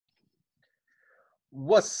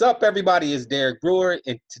What's up, everybody? It's Derek Brewer,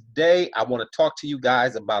 and today I want to talk to you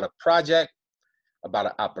guys about a project, about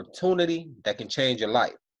an opportunity that can change your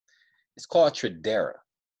life. It's called Tradera.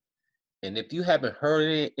 And if you haven't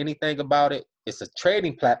heard anything about it, it's a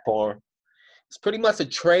trading platform. It's pretty much a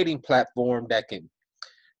trading platform that can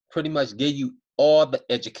pretty much give you all the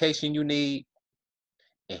education you need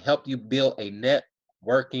and help you build a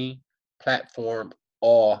networking platform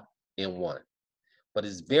all in one. But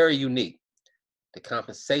it's very unique. The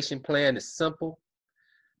compensation plan is simple.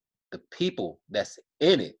 The people that's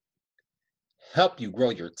in it help you grow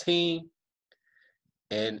your team,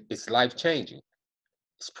 and it's life changing.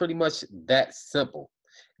 It's pretty much that simple.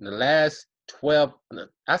 In the last 12,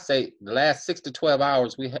 I say the last 6 to 12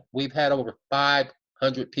 hours, we've had over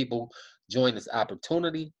 500 people join this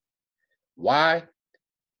opportunity. Why?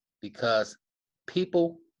 Because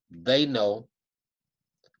people they know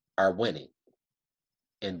are winning,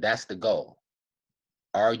 and that's the goal.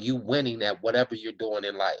 Are you winning at whatever you're doing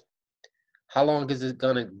in life? How long is it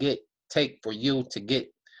gonna take for you to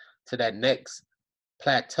get to that next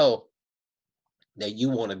plateau that you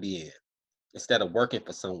want to be in instead of working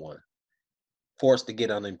for someone, forced to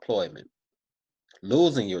get unemployment,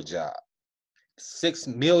 losing your job? 6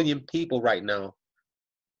 million people right now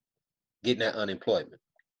getting that unemployment.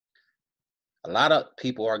 A lot of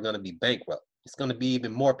people are going to be bankrupt. It's going to be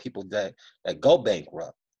even more people that go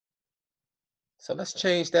bankrupt. So let's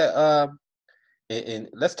change that and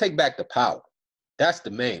let's take back the power. That's the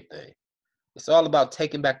main thing. It's all about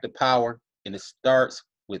taking back the power, and it starts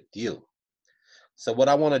with you. So what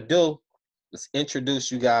I want to do is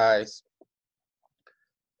introduce you guys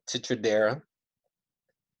to Tradera,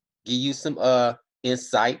 give you some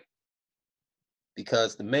insight,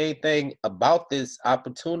 because the main thing about this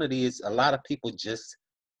opportunity is a lot of people just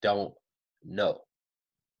don't know.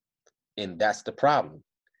 And that's the problem.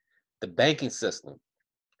 The banking system.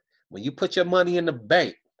 When you put your money in the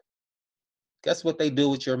bank, guess what they do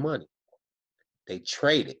with your money? They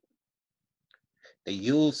trade it. They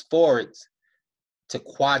use Forex to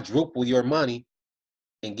quadruple your money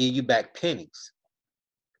and give you back pennies.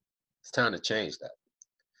 It's time to change that.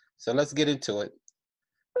 So let's get into it.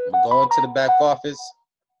 I'm going to the back office,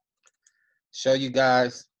 show you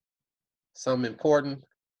guys something important.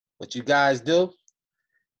 What you guys do,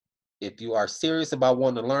 if you are serious about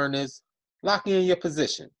wanting to learn this, lock in your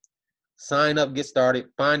position. Sign up, get started,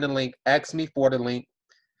 find the link, ask me for the link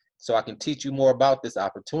so I can teach you more about this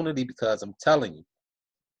opportunity, because I'm telling you,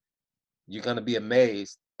 you're going to be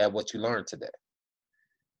amazed at what you learned today.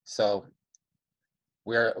 So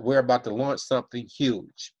we're about to launch something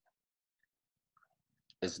huge.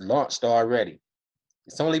 It's launched already.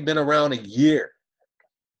 It's only been around a year,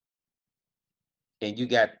 and you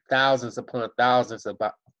got thousands upon thousands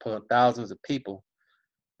upon thousands of people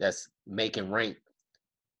that's making rank.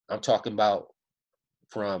 I'm talking about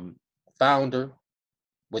from founder,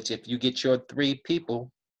 which if you get your 3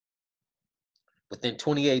 people within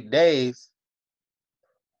 28 days,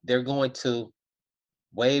 they're going to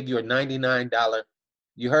waive your $99,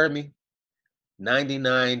 you heard me,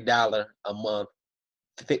 $99 a month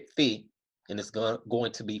fee, and it's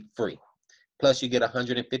going to be free. Plus, you get a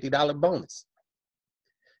 $150 bonus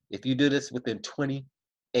if you do this within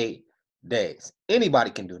 28 days.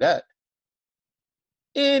 Anybody can do that.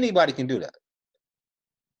 Anybody can do that.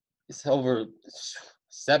 It's over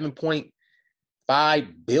 7.5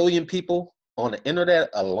 billion people on the internet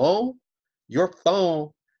alone. Your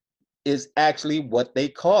phone is actually what they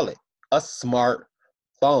call it, a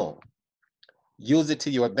smartphone. Use it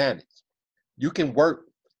to your advantage. You can work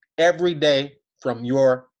every day from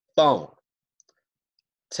your phone.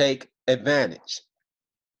 Take advantage.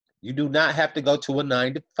 You do not have to go to a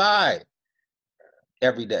 9 to 5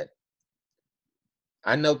 every day.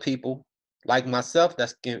 I know people like myself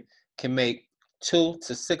that can make $200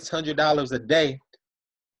 to $600 a day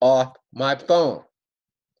off my phone.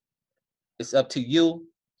 It's up to you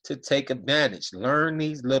to take advantage. Learn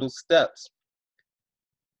these little steps.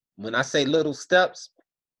 When I say little steps,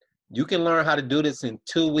 you can learn how to do this in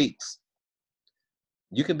 2 weeks.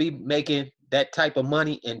 You can be making that type of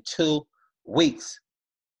money in 2 weeks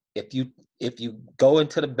if you go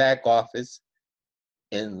into the back office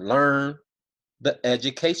and learn the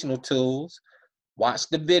educational tools, watch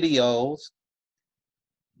the videos,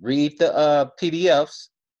 read the PDFs.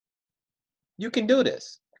 You can do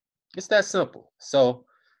this. It's that simple. So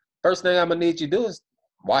first thing I'm gonna need you to do is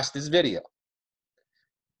watch this video.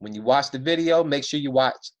 When you watch the video, make sure you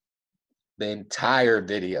watch the entire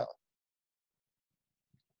video.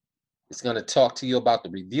 It's going to talk to you about the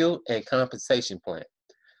review and compensation plan.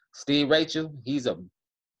 Steve Rachel, he's a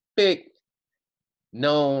big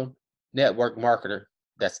known network marketer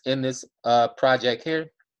that's in this project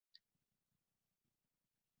here,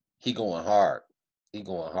 he going hard. He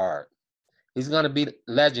going hard. He's gonna be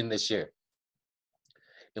legend this year.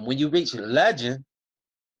 And when you reach legend,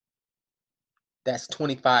 that's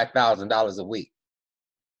 $25,000 a week.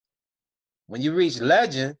 When you reach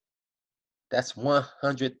legend, that's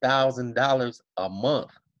 $100,000 a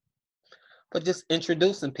month for just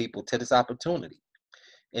introducing people to this opportunity.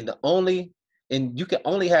 And you can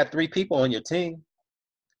only have 3 people on your team.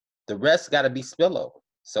 The rest got to be spillover.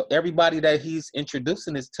 So everybody that he's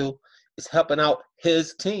introducing this to is helping out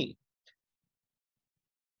his team,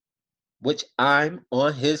 which I'm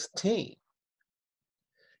on his team.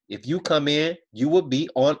 If you come in, you will be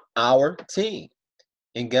on our team.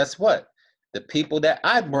 And guess what? The people that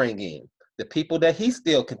I bring in, the people that he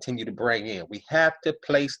still continue to bring in, we have to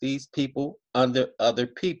place these people under other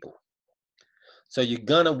people. So you're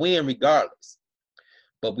going to win regardless.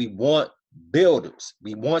 But we want builders.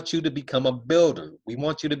 We want you to become a builder. We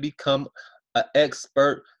want you to become an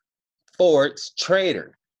expert Forex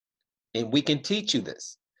trader. And we can teach you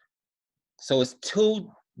this. So it's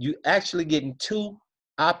you actually getting 2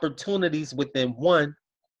 opportunities within one,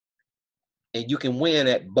 and you can win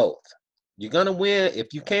at both. You're going to win.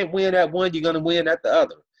 If you can't win at one, you're going to win at the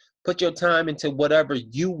other. Put your time into whatever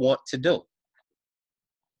you want to do.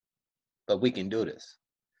 But we can do this.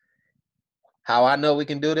 How I know we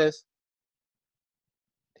can do this?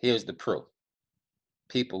 Here's the proof.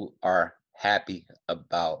 People are happy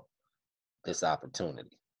about this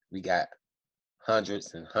opportunity. We got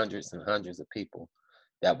hundreds and hundreds and hundreds of people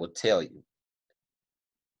that will tell you.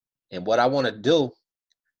 And what I want to do,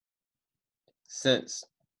 since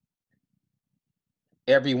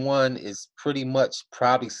everyone is pretty much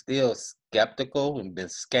probably still skeptical and been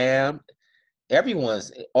scammed,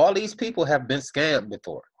 all these people have been scammed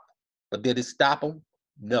before. But did it stop them?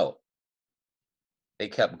 No. They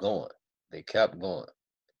kept going. They kept going.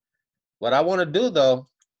 What I want to do, though,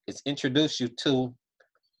 is introduce you to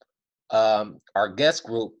our guest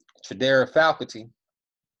group, Tradera faculty,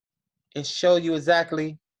 and show you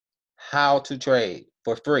exactly how to trade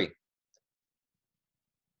for free.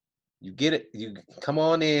 You get it. You come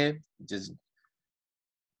on in. Just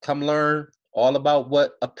come learn all about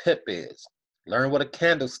what a pip is. Learn what a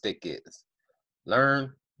candlestick is.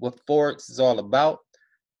 Learn what Forex is all about.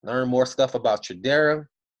 Learn more stuff about Tradera.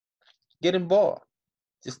 Get involved.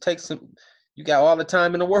 Just take some. You got all the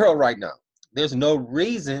time in the world right now. There's no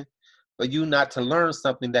reason for you not to learn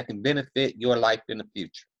something that can benefit your life in the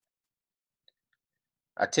future.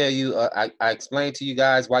 I tell you, I explained to you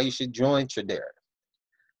guys why you should join Tradera.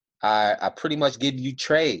 I pretty much give you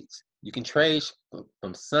trades. You can trade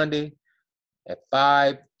from Sunday at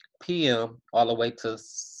 5 p.m. all the way to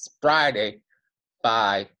Friday,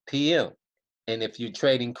 5 p.m. And if you're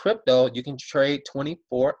trading crypto, you can trade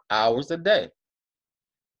 24 hours a day.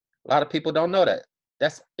 A lot of people don't know that.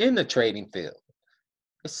 That's in the trading field.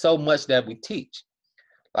 It's so much that we teach.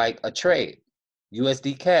 Like a trade,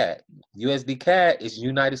 USD CAD. USD CAD is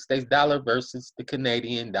United States dollar versus the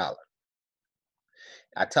Canadian dollar.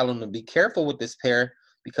 I tell them to be careful with this pair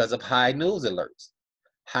because of high news alerts.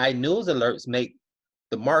 High news alerts make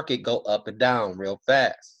the market go up and down real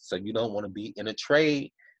fast. So you don't want to be in a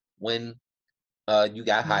trade when you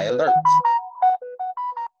got high alerts.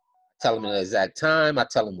 Tell them the exact time. I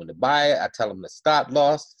tell them when to buy it. I tell them the stop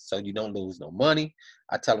loss so you don't lose no money.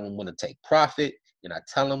 I tell them when to take profit, and I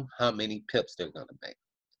tell them how many pips they're going to make.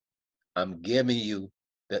 I'm giving you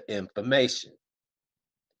the information.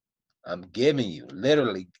 I'm giving you,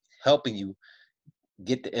 literally helping you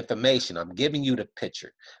get the information. I'm giving you the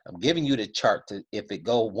picture. I'm giving you the chart to, if it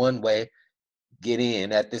go one way, get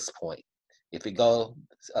in at this point. If it go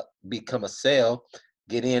become a sell,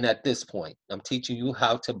 get in at this point. I'm teaching you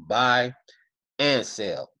how to buy and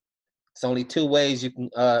sell. It's only 2 ways you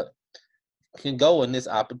can go in this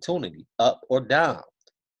opportunity, up or down.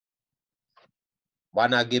 Why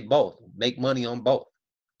not get both? Make money on both.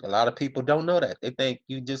 A lot of people don't know that. They think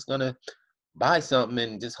you're just gonna buy something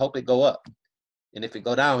and just hope it go up. And if it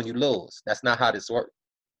go down, you lose. That's not how this works.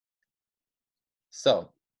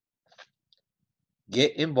 So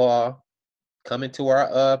get involved. Come into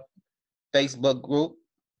our Facebook group,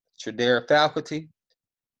 Tradera Faculty,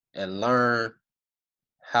 and learn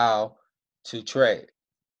how to trade.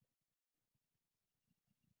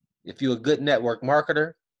 If you're a good network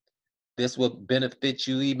marketer, this will benefit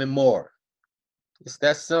you even more. It's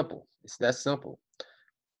that simple. It's that simple.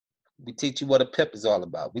 We teach you what a pip is all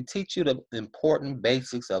about. We teach you the important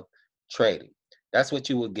basics of trading. That's what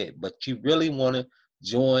you will get. But you really want to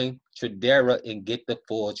join Tradera and get the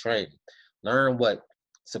full training. Learn what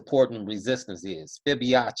support and resistance is,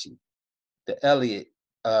 Fibonacci, the Elliott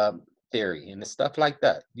theory and the stuff like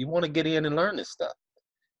that. You want to get in and learn this stuff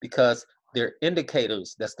because they're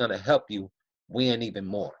indicators that's going to help you win even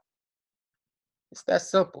more. It's that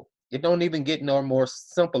simple. It don't even get no more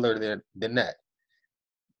simpler than that.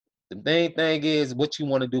 The main thing is what you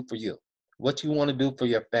want to do for you, what you want to do for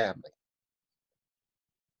your family,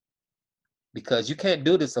 because you can't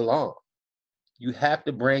do this alone. You have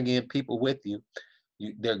to bring in people with you.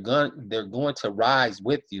 They're going to rise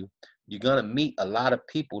with you. You're going to meet a lot of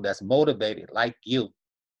people that's motivated like you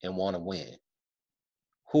and want to win.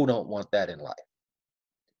 Who don't want that in life?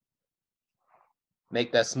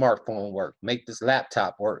 Make that smartphone work. Make this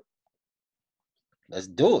laptop work. Let's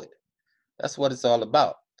do it. That's what it's all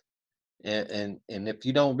about. And if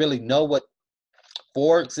you don't really know what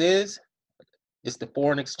Forex is, it's the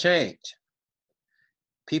foreign exchange.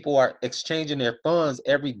 People are exchanging their funds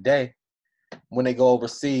every day when they go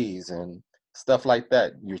overseas and stuff like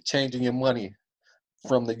that. You're changing your money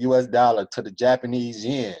from the US dollar to the Japanese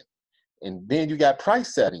yen. And then you got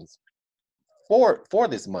price settings for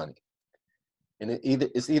this money. And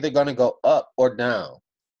it's either going to go up or down.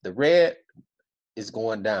 The red is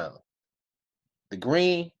going down. The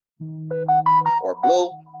green or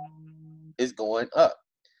blue is going up.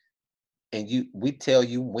 And we tell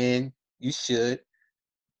you when you should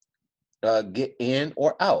get in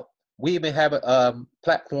or out. We even have a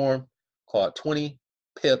platform called 20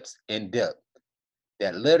 Pips in Depth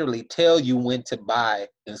that literally tell you when to buy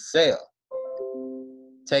and sell.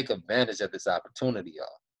 Take advantage of this opportunity, y'all.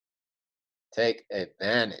 Take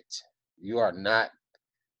advantage. You are not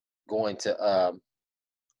going to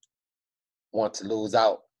want to lose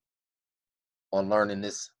out on learning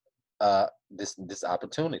this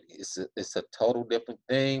opportunity. It's a total different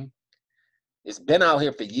thing. It's been out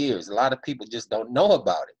here for years. A lot of people just don't know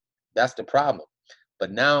about it. That's the problem.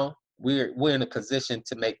 But now we're in a position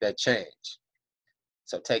to make that change.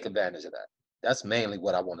 So take advantage of that. That's mainly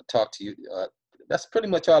what I want to talk to you. That's pretty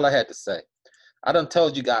much all I had to say. I done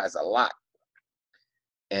told you guys a lot.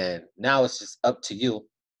 And now it's just up to you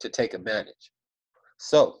to take advantage.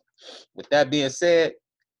 So with that being said,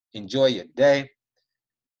 enjoy your day.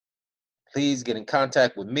 Please get in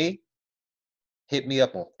contact with me. Hit me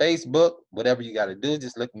up on Facebook. Whatever you got to do,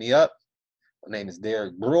 just look me up. My name is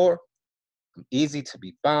Derek Brewer. I'm easy to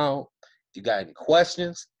be found. If you got any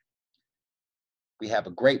questions, we have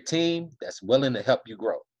a great team that's willing to help you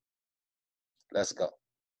grow. Let's go.